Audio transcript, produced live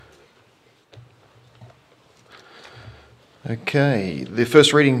Okay, the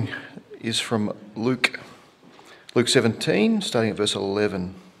first reading is from Luke 17, starting at verse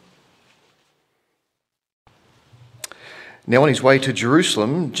 11. Now on his way to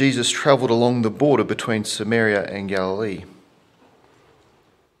Jerusalem, Jesus travelled along the border between Samaria and Galilee.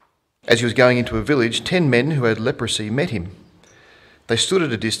 As he was going into a village, 10 men who had leprosy met him. They stood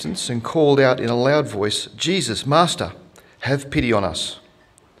at a distance and called out in a loud voice, "Jesus, Master, have pity on us."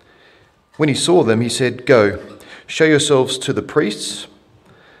 When he saw them, he said, "Go, show yourselves to the priests."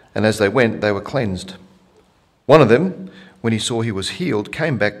 And as they went, they were cleansed. One of them, when he saw he was healed,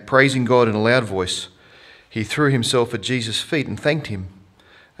 came back praising God in a loud voice. He threw himself at Jesus' feet and thanked him,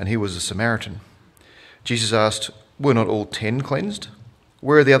 and he was a Samaritan. Jesus asked, "Were not all 10 cleansed?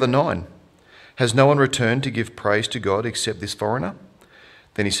 Where are the other 9? Has no one returned to give praise to God except this foreigner?"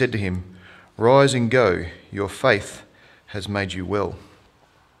 Then he said to him, "Rise and go, your faith has made you well."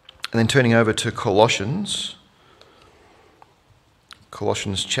 And then turning over to Colossians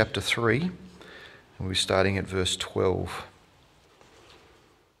chapter 3, and we'll be starting at verse 12.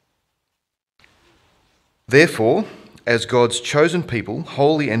 "Therefore, as God's chosen people,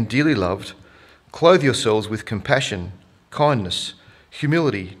 holy and dearly loved, clothe yourselves with compassion, kindness,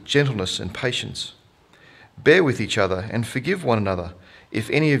 humility, gentleness, and patience. Bear with each other and forgive one another if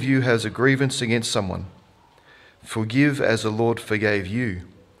any of you has a grievance against someone. Forgive as the Lord forgave you.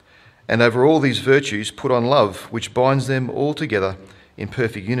 And over all these virtues put on love, which binds them all together in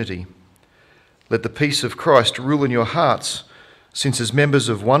perfect unity. Let the peace of Christ rule in your hearts, since as members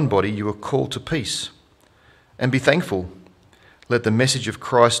of one body you are called to peace. And be thankful. Let the message of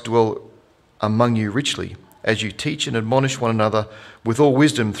Christ dwell among you richly, as you teach and admonish one another with all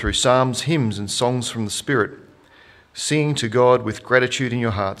wisdom through psalms, hymns, and songs from the Spirit, singing to God with gratitude in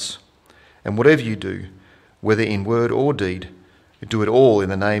your hearts. And whatever you do, whether in word or deed, do it all in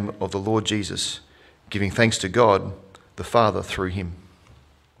the name of the Lord Jesus, giving thanks to God, the Father, through him."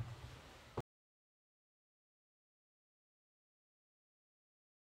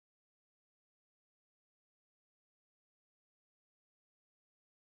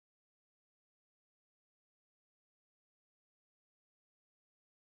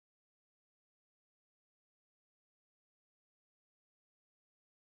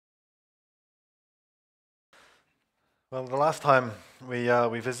 Well, the last time we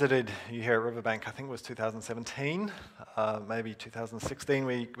visited you here at Riverbank, I think it was 2017, maybe 2016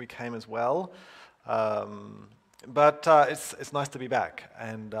 we came as well. But it's nice to be back,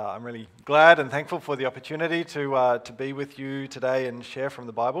 and I'm really glad and thankful for the opportunity to be with you today and share from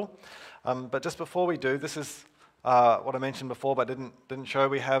the Bible. But just before we do, this is what I mentioned before but didn't show.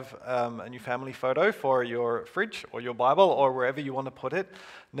 We have a new family photo for your fridge or your Bible or wherever you want to put it.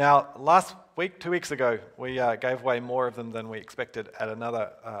 Now, last week, 2 weeks ago, we gave away more of them than we expected at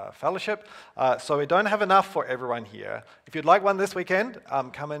another fellowship. So we don't have enough for everyone here. If you'd like one this weekend,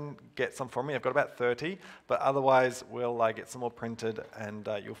 come and get some for me. I've got about 30, but otherwise we'll get some more printed, and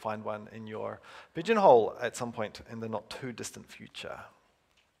you'll find one in your pigeonhole at some point in the not too distant future.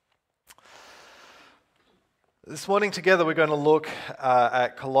 This morning together we're going to look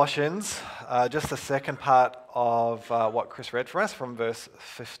at Colossians, just the second part of what Chris read for us from verse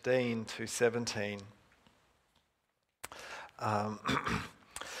 15 to 17.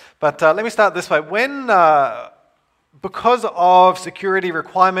 But let me start this way. Because of security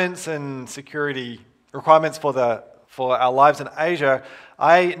requirements and security requirements for our lives in Asia,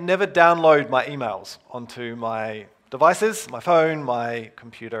 I never download my emails onto my devices, my phone, my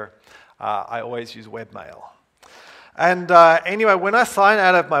computer. I always use webmail. And anyway, when I sign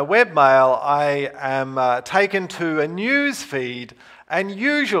out of my webmail, I am taken to a news feed, and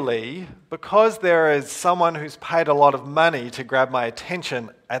usually, because there is someone who's paid a lot of money to grab my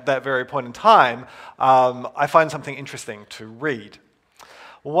attention at that very point in time, I find something interesting to read.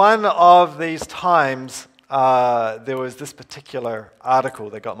 One of these times, there was this particular article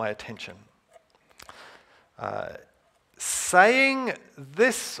that got my attention. Saying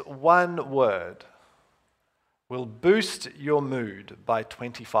this one word will boost your mood by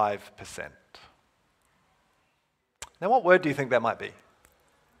 25%. Now, what word do you think that might be?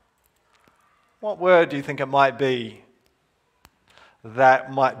 What word do you think it might be that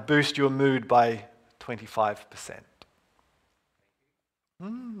might boost your mood by 25%?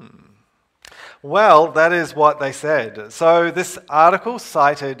 Well, that is what they said. So this article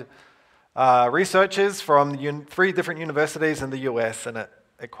cited researchers from 3 different universities in the US, and it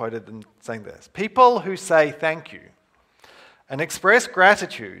quoted them saying this: "People who say thank you and express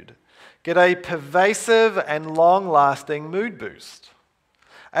gratitude get a pervasive and long-lasting mood boost.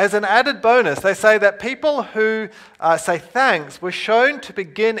 As an added bonus, they say that people who say thanks were shown to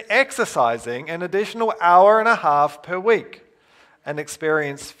begin exercising an additional hour and a half per week and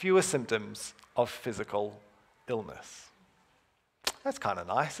experience fewer symptoms of physical illness. That's kind of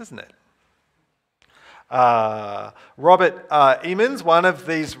nice, isn't it? Robert Emmons, one of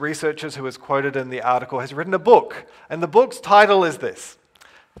these researchers who was quoted in the article, has written a book, and the book's title is this: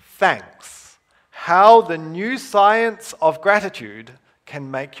 Thanks, How the New Science of Gratitude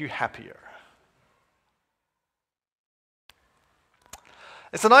Can Make You Happier.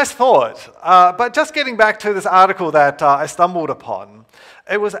 It's a nice thought, but just getting back to this article that I stumbled upon,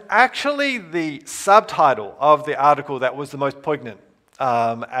 it was actually the subtitle of the article that was the most poignant,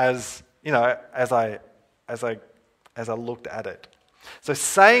 as I looked at it. So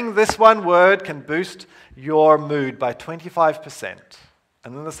saying this one word can boost your mood by 25%,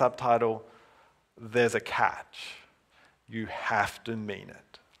 and then the subtitle, there's a catch. You have to mean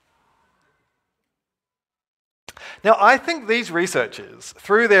it. Now, I think these researchers,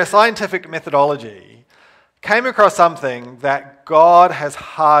 through their scientific methodology, came across something that God has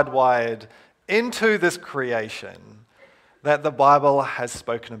hardwired into this creation that the Bible has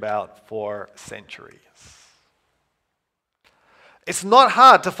spoken about for centuries. It's not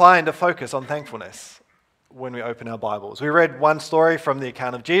hard to find a focus on thankfulness when we open our Bibles. We read one story from the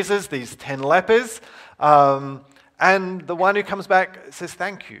account of Jesus, these 10 lepers, and the one who comes back says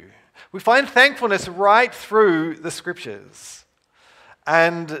thank you. We find thankfulness right through the scriptures.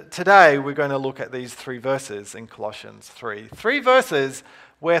 And today we're going to look at these 3 verses in Colossians 3. 3 verses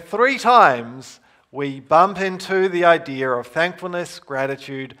where 3 times we bump into the idea of thankfulness,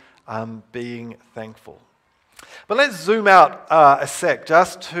 gratitude, being thankful. But let's zoom out a sec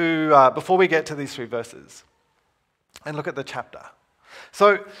just to, before we get to these 3 verses, and look at the chapter.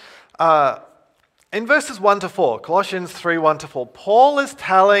 So, in verses 1 to 4, Colossians 3, 1 to 4, Paul is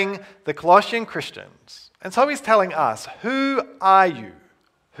telling the Colossian Christians, and so he's telling us, who are you?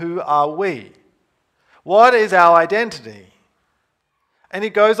 Who are we? What is our identity? And he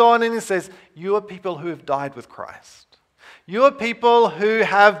goes on and he says, you are people who have died with Christ. You are people who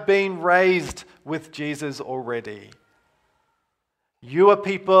have been raised with Jesus already. You are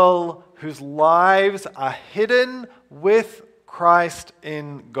people whose lives are hidden with Christ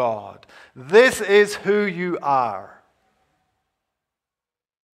in God. This is who you are.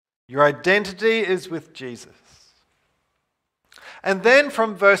 Your identity is with Jesus. And then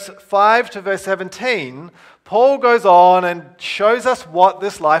from verse 5 to verse 17, Paul goes on and shows us what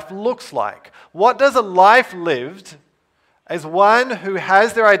this life looks like. What does a life lived as one who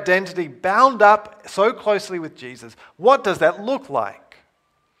has their identity bound up so closely with Jesus, what does that look like?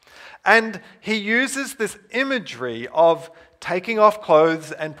 And he uses this imagery of taking off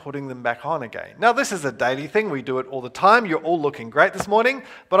clothes and putting them back on again. Now, this is a daily thing. We do it all the time. You're all looking great this morning,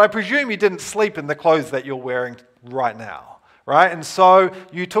 but I presume you didn't sleep in the clothes that you're wearing right now, right? And so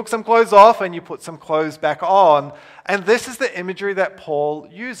you took some clothes off and you put some clothes back on, and this is the imagery that Paul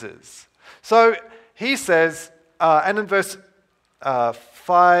uses. So he says, and in verse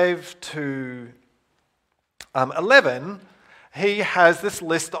 5 to 11, he has this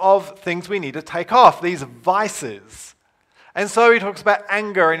list of things we need to take off, these vices. And so he talks about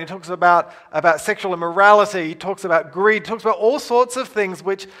anger, and he talks about sexual immorality, he talks about greed, he talks about all sorts of things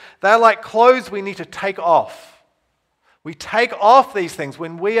which they're like clothes we need to take off. We take off these things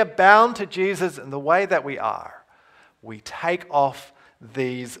when we are bound to Jesus in the way that we are. We take off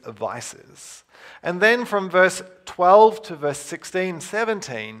these vices. And then from verse 12 to verse 16,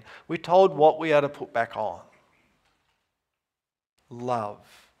 17, we're told what we are to put back on. Love,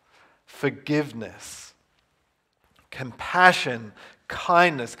 forgiveness, compassion,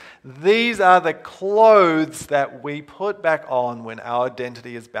 kindness. These are the clothes that we put back on when our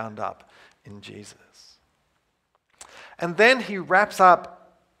identity is bound up in Jesus. And then he wraps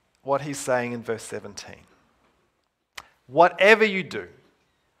up what he's saying in verse 17. Whatever you do,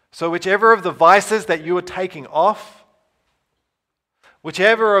 so whichever of the vices that you are taking off,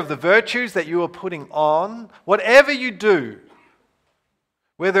 whichever of the virtues that you are putting on, whatever you do,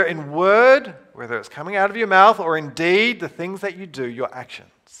 whether in word, whether it's coming out of your mouth, or in deed, the things that you do, your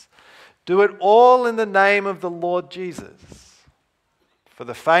actions, do it all in the name of the Lord Jesus, for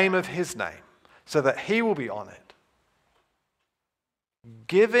the fame of his name, so that he will be honored.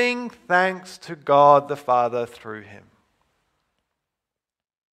 Giving thanks to God the Father through him.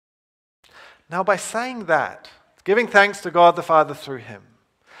 Now, by saying that, giving thanks to God the Father through him,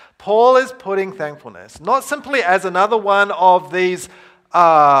 Paul is putting thankfulness not simply as another one of these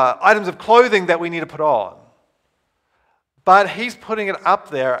items of clothing that we need to put on, but he's putting it up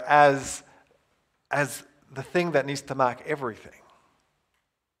there as the thing that needs to mark everything.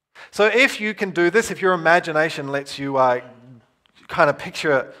 So if you can do this, if your imagination lets you kind of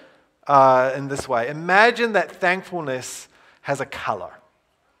picture it in this way, imagine that thankfulness has a color.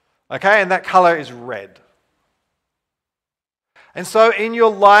 Okay, and that color is red. And so in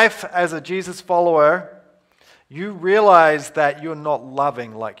your life as a Jesus follower, you realize that you're not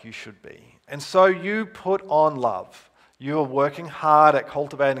loving like you should be. And so you put on love. You are working hard at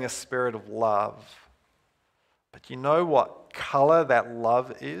cultivating a spirit of love. But you know what color that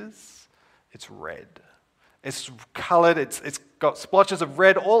love is? It's red. It's colored, it's got splotches of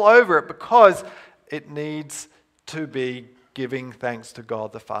red all over it because it needs to be giving thanks to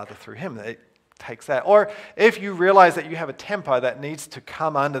God the Father through Him. It takes that. Or if you realize that you have a temper that needs to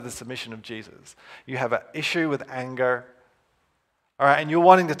come under the submission of Jesus, you have an issue with anger, all right, and you're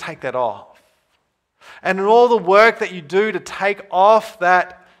wanting to take that off. And in all the work that you do to take off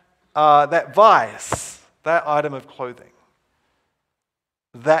that vice, that item of clothing,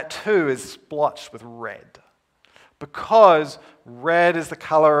 that too is splotched with red. Because red is the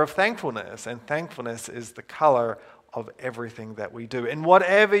color of thankfulness, and thankfulness is the color of everything that we do. And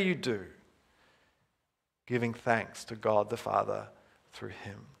whatever you do, giving thanks to God the Father through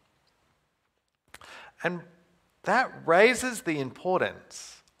Him. And that raises the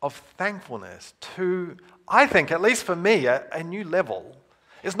importance of thankfulness to, I think, at least for me, a new level.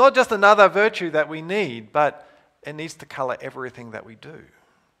 It's not just another virtue that we need, but it needs to color everything that we do.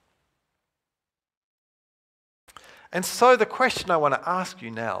 And so the question I want to ask you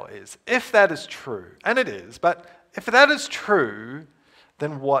now is, if that is true, and it is, but if that is true,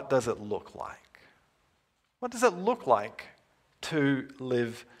 then what does it look like? What does it look like to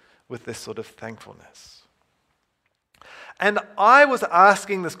live with this sort of thankfulness? And I was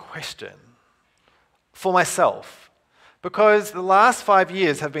asking this question for myself because the last 5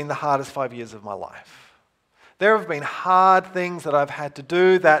 years have been the hardest 5 years of my life. There have been hard things that I've had to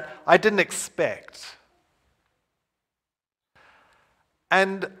do that I didn't expect.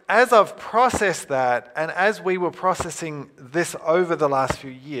 And as I've processed that, and as we were processing this over the last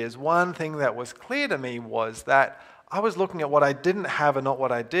few years, one thing that was clear to me was that I was looking at what I didn't have and not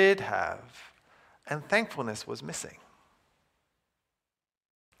what I did have, and thankfulness was missing.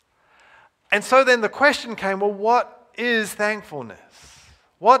 And so then the question came, well, what is thankfulness?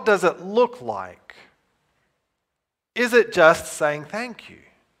 What does it look like? Is it just saying thank you?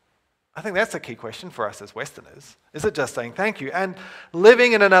 I think that's a key question for us as Westerners. Is it just saying thank you? And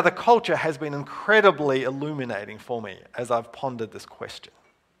living in another culture has been incredibly illuminating for me as I've pondered this question.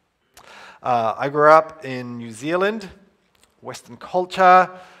 I grew up in New Zealand, Western culture.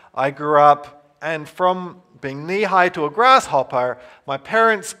 I grew up, and from being knee-high to a grasshopper, my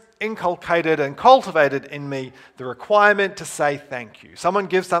parents inculcated and cultivated in me the requirement to say thank you. Someone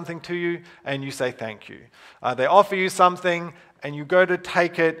gives something to you, and you say thank you. They offer you something, and you go to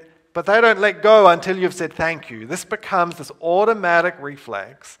take it, but they don't let go until you've said thank you. This becomes this automatic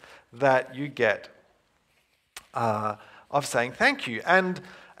reflex that you get of saying thank you. And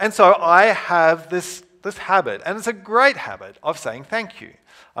so I have this habit, and it's a great habit of saying thank you.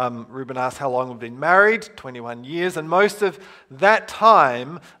 Ruben asked how long we've been married, 21 years, and most of that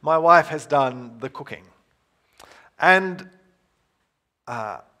time my wife has done the cooking. And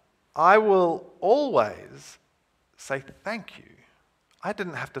I will always say thank you. I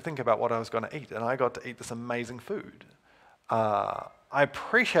didn't have to think about what I was going to eat, and I got to eat this amazing food. I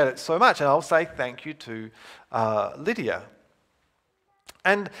appreciate it so much, and I'll say thank you to Lydia.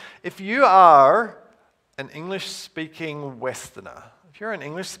 And if you are an English-speaking Westerner, if you're an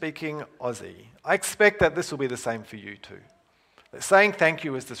English-speaking Aussie, I expect that this will be the same for you too. That saying thank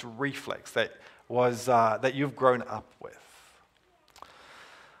you is this reflex that you've grown up with.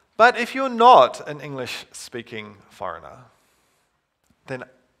 But if you're not an English-speaking foreigner, then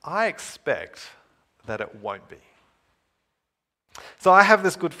I expect that it won't be. So I have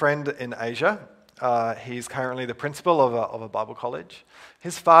this good friend in Asia. He's currently the principal of a Bible college.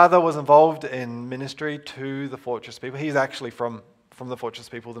 His father was involved in ministry to the Fortress people. He's actually from the Fortress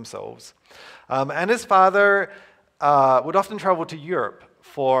people themselves. And his father would often travel to Europe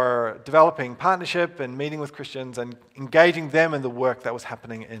for developing partnership and meeting with Christians and engaging them in the work that was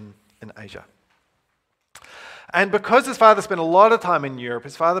happening in Asia. And because his father spent a lot of time in Europe,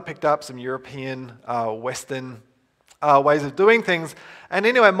 his father picked up some European, Western ways of doing things. And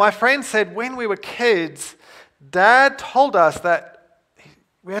anyway, my friend said when we were kids, Dad told us that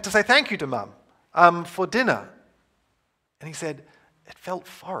we had to say thank you to Mum for dinner. And he said, it felt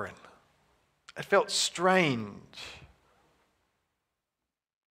foreign. It felt strange.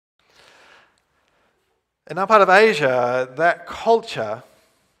 In our part of Asia, that culture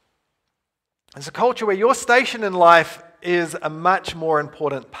is a culture where your station in life is a much more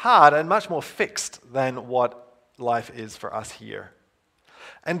important part and much more fixed than what life is for us here.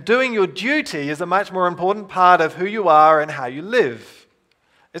 And doing your duty is a much more important part of who you are and how you live.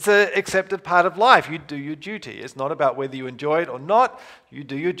 It's an accepted part of life. You do your duty. It's not about whether you enjoy it or not. You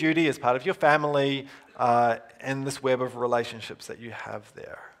do your duty as part of your family and this web of relationships that you have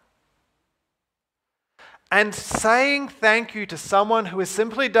there. And saying thank you to someone who has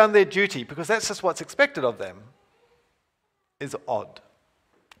simply done their duty, because that's just what's expected of them, is odd.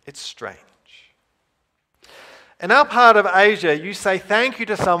 It's strange. In our part of Asia, you say thank you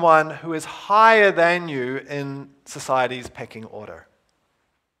to someone who is higher than you in society's pecking order.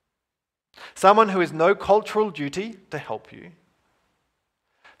 Someone who has no cultural duty to help you.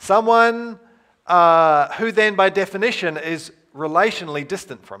 Someone who then, by definition, is relationally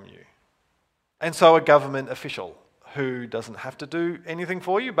distant from you. And so a government official who doesn't have to do anything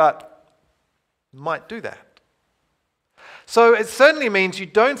for you, but might do that. So it certainly means you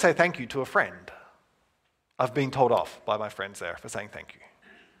don't say thank you to a friend. I've been told off by my friends there for saying thank you.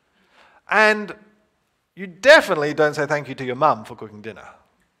 And you definitely don't say thank you to your mum for cooking dinner.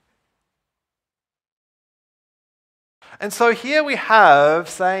 And so here we have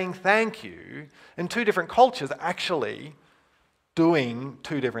saying thank you in two different cultures actually doing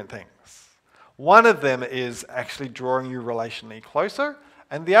two different things. One of them is actually drawing you relationally closer,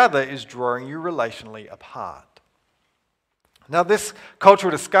 and the other is drawing you relationally apart. Now, this cultural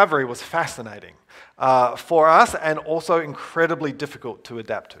discovery was fascinating for us and also incredibly difficult to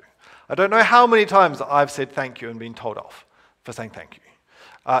adapt to. I don't know how many times I've said thank you and been told off for saying thank you.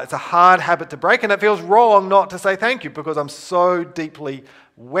 It's a hard habit to break, and it feels wrong not to say thank you because I'm so deeply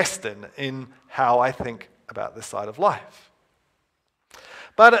Western in how I think about this side of life.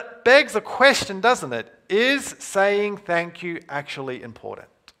 But it begs the question, doesn't it? Is saying thank you actually important?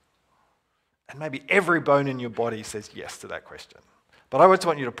 And maybe every bone in your body says yes to that question. But I just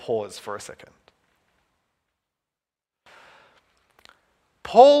want you to pause for a second.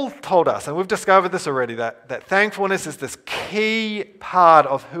 Paul told us, and we've discovered this already, that thankfulness is this key part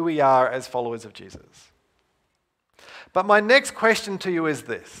of who we are as followers of Jesus. But my next question to you is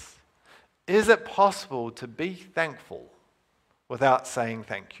this. Is it possible to be thankful without saying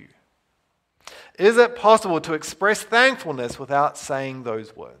thank you? Is it possible to express thankfulness without saying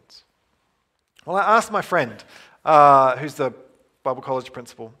those words? Well, I asked my friend, who's the Bible college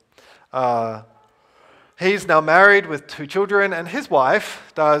principal. He's now married with 2 children, and his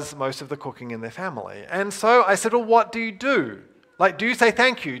wife does most of the cooking in their family. And so I said, well, what do you do? Like, do you say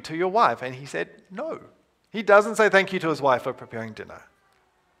thank you to your wife? And he said, no. He doesn't say thank you to his wife for preparing dinner.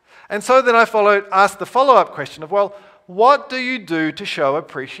 And so then I asked the follow-up question of, well, what do you do to show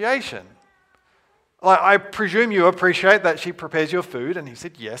appreciation? Like, I presume you appreciate that she prepares your food. And he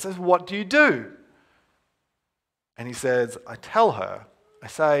said, yes. I said, what do you do? And he says, I tell her, I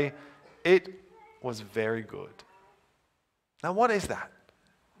say, it was very good. Now, what is that?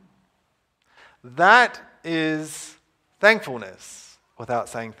 That is thankfulness without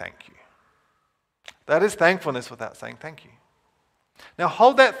saying thank you. That is thankfulness without saying thank you. Now,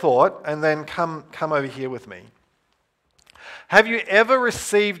 hold that thought and then come over here with me. Have you ever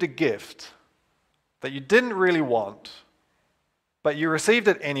received a gift that you didn't really want, but you received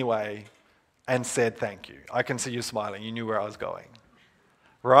it anyway and said thank you? I can see you smiling. You knew where I was going.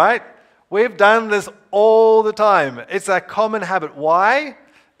 Right? We've done this all the time. It's a common habit. Why?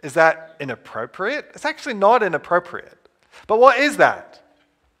 Is that inappropriate? It's actually not inappropriate. But what is that?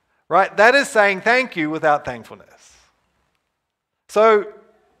 Right? That is saying thank you without thankfulness. So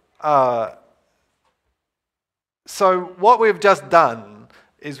what we've just done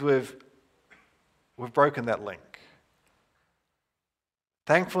is we've broken that link.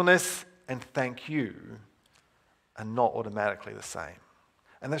 Thankfulness and thank you are not automatically the same.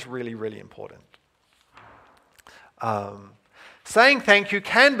 And that's really, really important. Saying thank you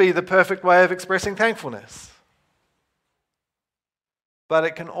can be the perfect way of expressing thankfulness. But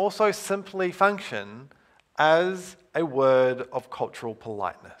it can also simply function as a word of cultural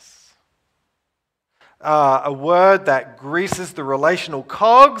politeness. A word that greases the relational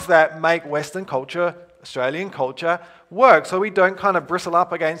cogs that make Western culture, Australian culture, work, so we don't kind of bristle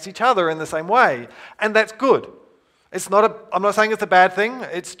up against each other in the same way. And that's good. I'm not saying it's a bad thing,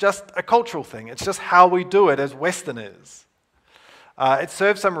 it's just a cultural thing. It's just how we do it as Westerners. It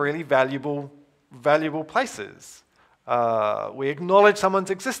serves some really valuable places. We acknowledge someone's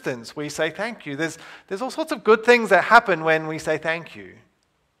existence. We say thank you. There's all sorts of good things that happen when we say thank you.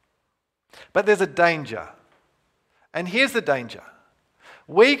 But there's a danger. And here's the danger.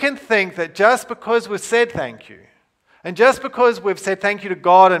 We can think that just because we've said thank you, and just because we've said thank you to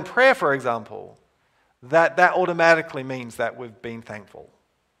God in prayer, for example, that automatically means that we've been thankful.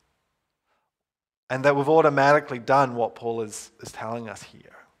 And that we've automatically done what Paul is telling us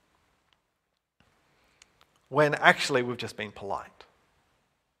here. When actually we've just been polite.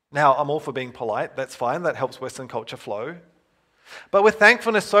 Now, I'm all for being polite, that's fine, that helps Western culture flow. But with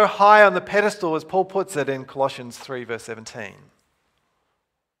thankfulness so high on the pedestal, as Paul puts it in Colossians 3 verse 17,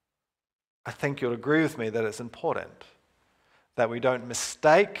 I think you'll agree with me that it's important that we don't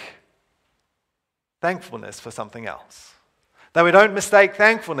mistake thankfulness for something else. That we don't mistake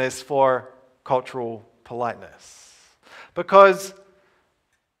thankfulness for cultural politeness. Because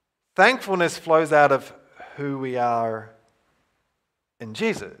thankfulness flows out of who we are in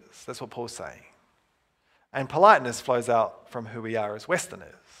Jesus. That's what Paul's saying. And politeness flows out from who we are as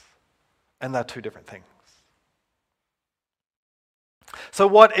Westerners. And they're two different things. So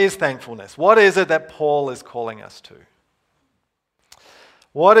what is thankfulness? What is it that Paul is calling us to?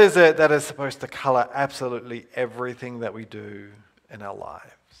 What is it that is supposed to color absolutely everything that we do in our lives?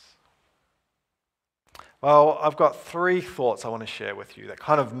 Well, I've got 3 thoughts I want to share with you that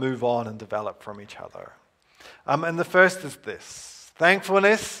kind of move on and develop from each other. And the first is this.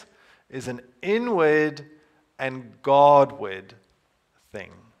 Thankfulness is an inward and Godward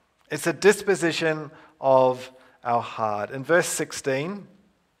thing. It's a disposition of our heart. In verse 16,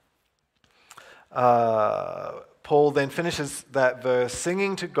 Paul then finishes that verse,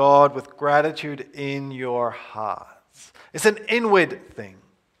 singing to God with gratitude in your hearts. It's an inward thing.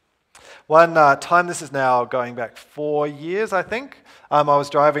 One time, this is now going back 4 years, I think, I was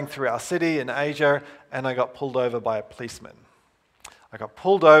driving through our city in Asia and I got pulled over by a policeman. I got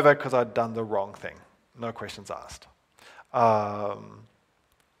pulled over because I'd done the wrong thing. No questions asked.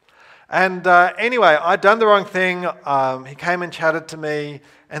 Anyway, I'd done the wrong thing. He came and chatted to me,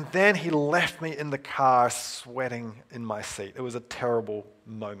 and then he left me in the car sweating in my seat. It was a terrible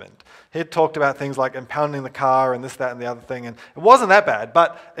moment. He had talked about things like impounding the car and this, that, and the other thing, and it wasn't that bad,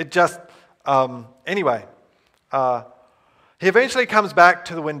 but it just... he eventually comes back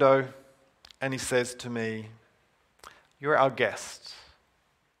to the window, and he says to me, "You're our guest.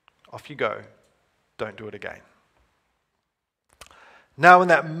 Off you go. Don't do it again." Now, in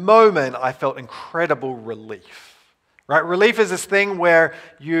that moment, I felt incredible relief. Right? Relief is this thing where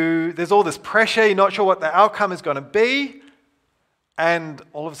there's all this pressure, you're not sure what the outcome is going to be, and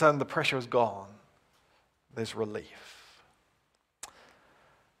all of a sudden the pressure is gone. There's relief.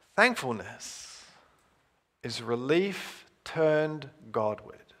 Thankfulness is relief turned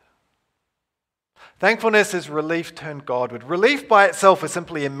Godward. Thankfulness is relief turned Godward. Relief by itself is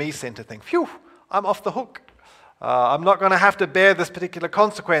simply a me-centered thing. Phew, I'm off the hook. I'm not going to have to bear this particular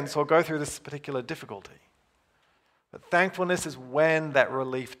consequence or go through this particular difficulty. But thankfulness is when that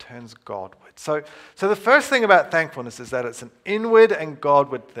relief turns Godward. So the first thing about thankfulness is that it's an inward and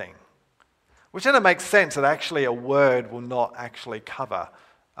Godward thing, which then it makes sense that actually a word will not actually cover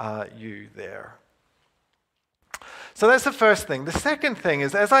you there. So that's the first thing. The second thing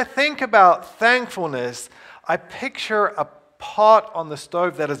is, as I think about thankfulness, I picture a pot on the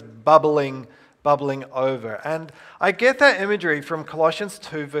stove that is bubbling over. And I get that imagery from Colossians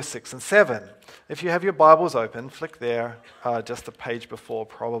 2, verse 6 and 7. If you have your Bibles open, flick there, just the page before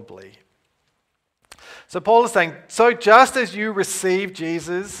probably. So Paul is saying, "So just as you received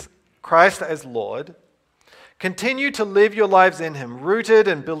Jesus Christ as Lord, continue to live your lives in him, rooted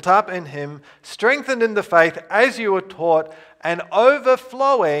and built up in him, strengthened in the faith as you were taught, and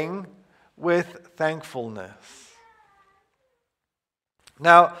overflowing with thankfulness."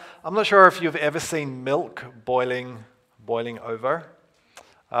 Now, I'm not sure if you've ever seen milk boiling over.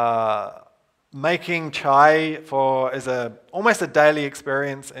 Making chai is almost a daily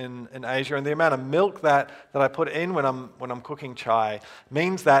experience in Asia, and the amount of milk that I put in when I'm cooking chai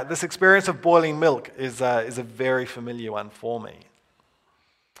means that this experience of boiling milk is a very familiar one for me.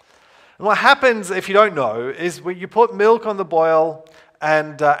 And what happens, if you don't know, is when you put milk on the boil,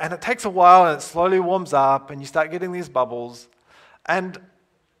 and it takes a while, and it slowly warms up, and you start getting these bubbles. And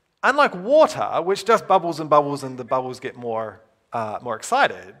unlike water, which just bubbles and bubbles and the bubbles get more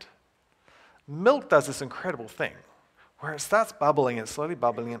excited, milk does this incredible thing where it starts bubbling, it's slowly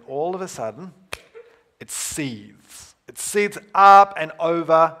bubbling, and all of a sudden it seethes. It seethes up and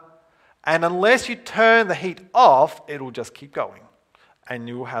over, and unless you turn the heat off, it'll just keep going, and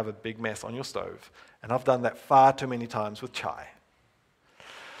you'll have a big mess on your stove. And I've done that far too many times with chai.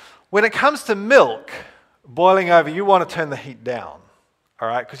 When it comes to milk boiling over, you want to turn the heat down. All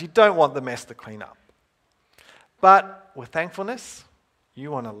right, because you don't want the mess to clean up. But with thankfulness,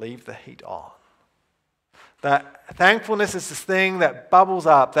 you want to leave the heat on. That thankfulness is this thing that bubbles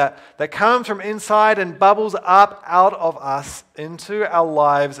up, that comes from inside and bubbles up out of us into our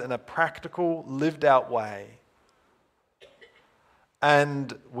lives in a practical, lived out way.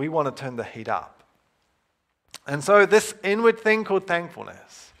 And we want to turn the heat up. And so this inward thing called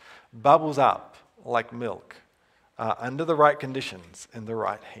thankfulness bubbles up like milk under the right conditions in the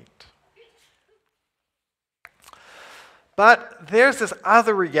right heat. But there's this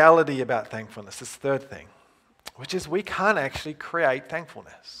other reality about thankfulness, this third thing, which is we can't actually create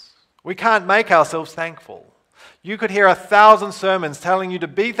thankfulness. We can't make ourselves thankful. You could hear 1,000 sermons telling you to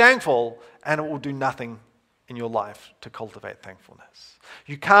be thankful, and it will do nothing in your life to cultivate thankfulness.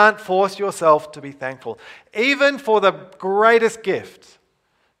 You can't force yourself to be thankful. Even for the greatest gift,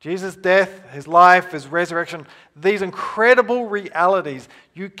 Jesus' death, his life, his resurrection, these incredible realities,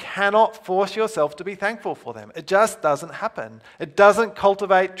 you cannot force yourself to be thankful for them. It just doesn't happen. It doesn't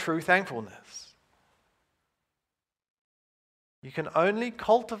cultivate true thankfulness. You can only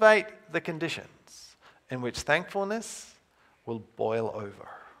cultivate the conditions in which thankfulness will boil over.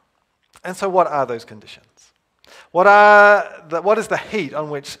 And so what are those conditions? What is the heat on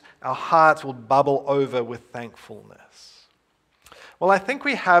which our hearts will bubble over with thankfulness? Well, I think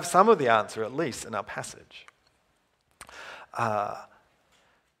we have some of the answer, at least in our passage.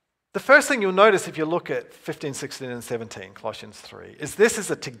 The first thing you'll notice if you look at 15, 16, and 17, Colossians 3, is this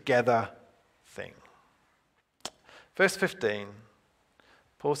is a together thing. Verse 15,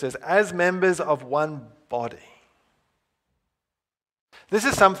 Paul says, as members of one body. This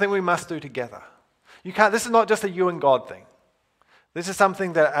is something we must do together. This is not just a you and God thing. This is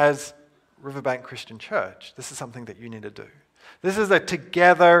something that as Riverbank Christian Church, this is something that you need to do. This is a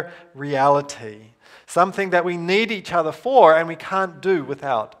together reality, something that we need each other for and we can't do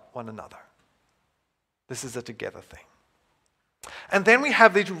without one another. This is a together thing. And then we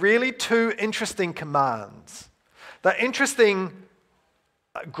have these really two interesting commands. They're interesting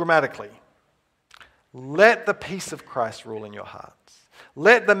grammatically. Let the peace of Christ rule in your hearts.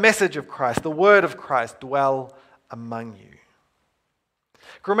 Let the message of Christ, the word of Christ, dwell among you.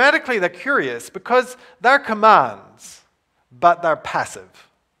 Grammatically, they're curious because they're commands, but they're passive.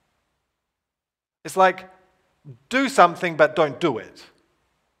 It's like, do something, but don't do it.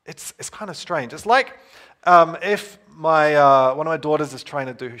 It's kind of strange. It's like if one of my daughters is trying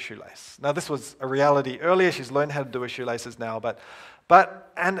to do her shoelace. Now, this was a reality earlier. She's learned how to do her shoelaces now,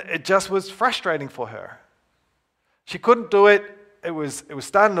 and it just was frustrating for her. She couldn't do it. It was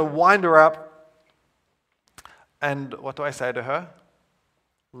starting to wind her up. And what do I say to her?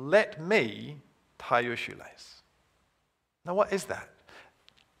 Let me tie your shoelace. Now, what is that?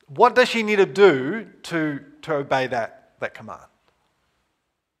 What does she need to do to obey that command?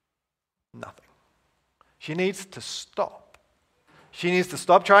 Nothing. She needs to stop. She needs to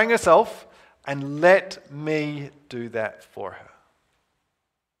stop trying herself and let me do that for her.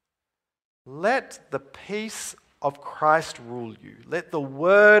 Let the peace of Christ rule you. Let the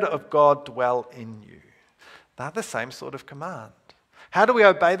word of God dwell in you. They're the same sort of command. How do we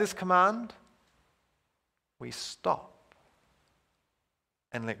obey this command? We stop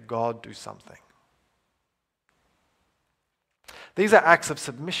and let God do something. These are acts of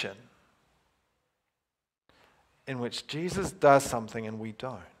submission in which Jesus does something and we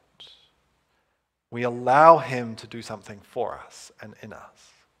don't. We allow him to do something for us and in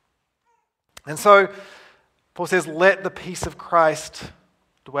us. And so, Paul says, let the peace of Christ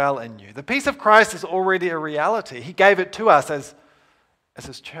dwell in you. The peace of Christ is already a reality. He gave it to us as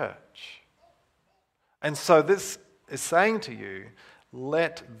his church. And so this is saying to you,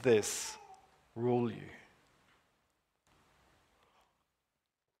 let this rule you.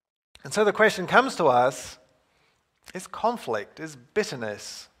 And so the question comes to us, is conflict, is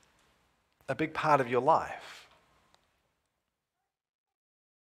bitterness a big part of your life?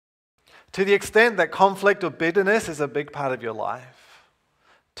 To the extent that conflict or bitterness is a big part of your life,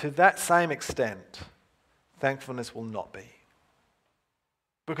 to that same extent, thankfulness will not be.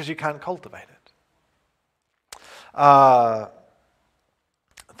 Because you can't cultivate it.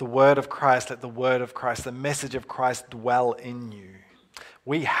 The word of Christ, let the word of Christ, the message of Christ dwell in you.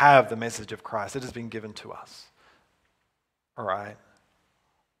 We have the message of Christ. It has been given to us. All right?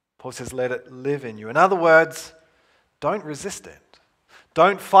 Paul says, let it live in you. In other words, don't resist it.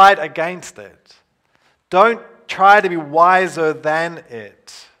 Don't fight against it. Don't try to be wiser than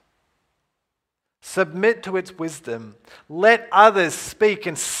it. Submit to its wisdom. Let others speak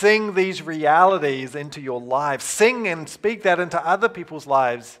and sing these realities into your lives. Sing and speak that into other people's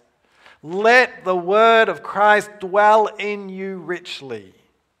lives. Let the word of Christ dwell in you richly.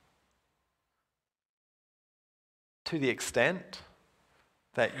 To the extent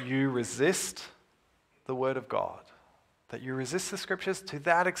that you resist the Word of God, that you resist the Scriptures to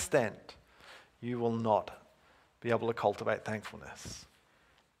that extent, you will not be able to cultivate thankfulness.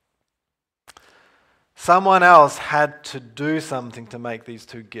 Someone else had to do something to make these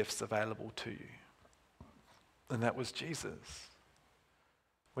two gifts available to you. And that was Jesus.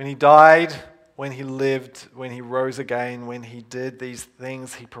 When he died, when he lived, when he rose again, when he did these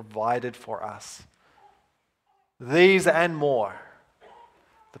things, he provided for us. These and more.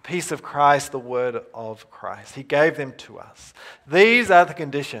 The peace of Christ, the word of Christ. He gave them to us. These are the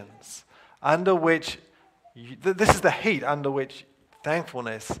conditions under which, this is the heat under which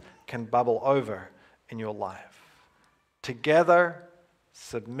thankfulness can bubble over in your life. Together,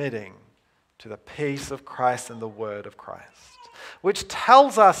 submitting to the peace of Christ and the word of Christ, which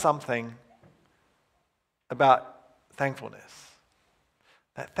tells us something about thankfulness.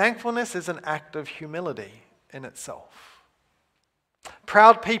 That thankfulness is an act of humility in itself.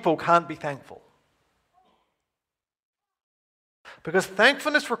 Proud people can't be thankful. Because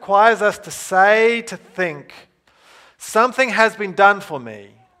thankfulness requires us to think, something has been done for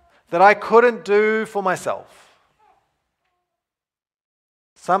me that I couldn't do for myself.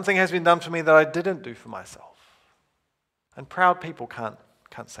 Something has been done for me that I didn't do for myself. And proud people can't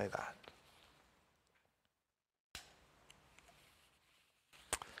say that.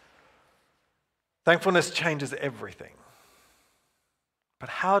 Thankfulness changes everything. But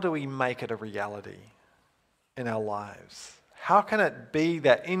how do we make it a reality in our lives? How can it be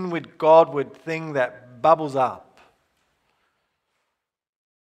that inward Godward thing that bubbles up?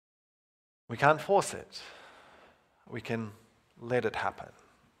 We can't force it. We can let it happen.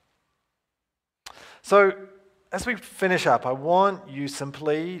 So, as we finish up, I want you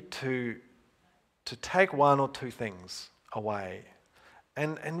simply to take one or two things away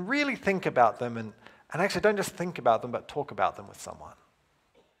and really think about them and actually don't just think about them, but talk about them with someone.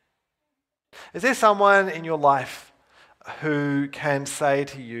 Is there someone in your life who can say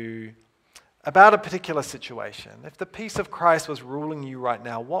to you about a particular situation, if the peace of Christ was ruling you right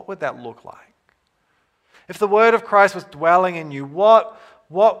now, what would that look like? If the word of Christ was dwelling in you, what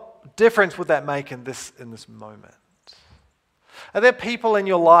difference would that make in this moment? Are there people in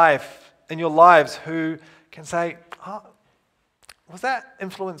your lives who can say, was that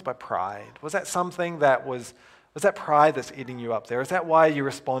influenced by pride? Was that something that was that pride that's eating you up there? Is that why you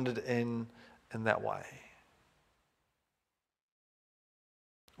responded in that way?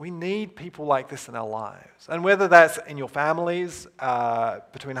 We need people like this in our lives. And whether that's in your families,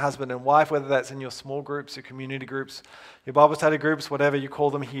 between husband and wife, whether that's in your small groups, your community groups, your Bible study groups, whatever you call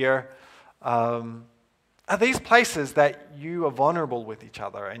them here, are these places that you are vulnerable with each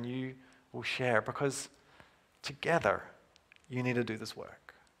other and you will share, because together you need to do this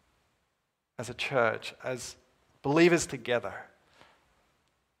work. As a church, as believers together.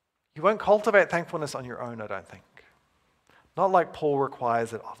 You won't cultivate thankfulness on your own, I don't think. Not like Paul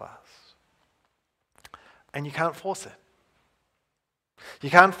requires it of us. And you can't force it. You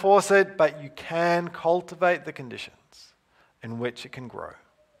can't force it, but you can cultivate the conditions in which it can grow.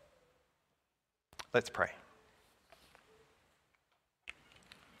 Let's pray.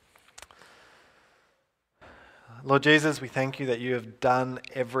 Lord Jesus, we thank you that you have done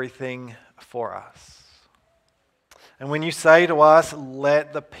everything for us. And when you say to us,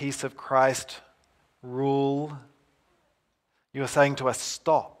 let the peace of Christ rule, you are saying to us,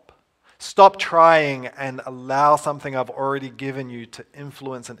 stop. Stop trying and allow something I've already given you to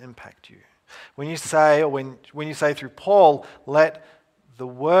influence and impact you. When you say, or when you say through Paul, let the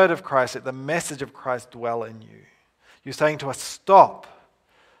word of Christ, let the message of Christ dwell in you. You're saying to us, stop.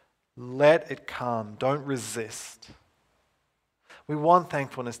 Let it come. Don't resist. We want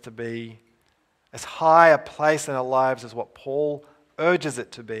thankfulness to be as high a place in our lives as what Paul urges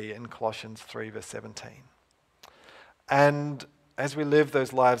it to be in Colossians 3 verse 17. And as we live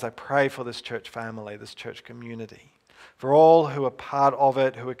those lives, I pray for this church family, this church community, for all who are part of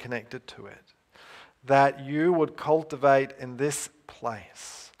it, who are connected to it, that you would cultivate in this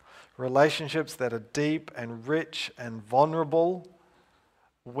place relationships that are deep and rich and vulnerable,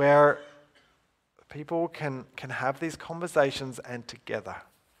 where people can have these conversations and together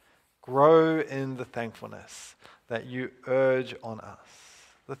grow in the thankfulness that you urge on us.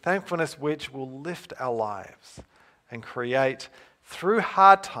 The thankfulness which will lift our lives and create, through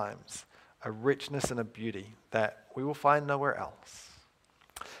hard times, a richness and a beauty that we will find nowhere else.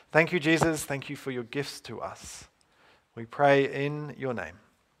 Thank you, Jesus. Thank you for your gifts to us. We pray in your name.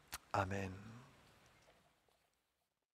 Amen.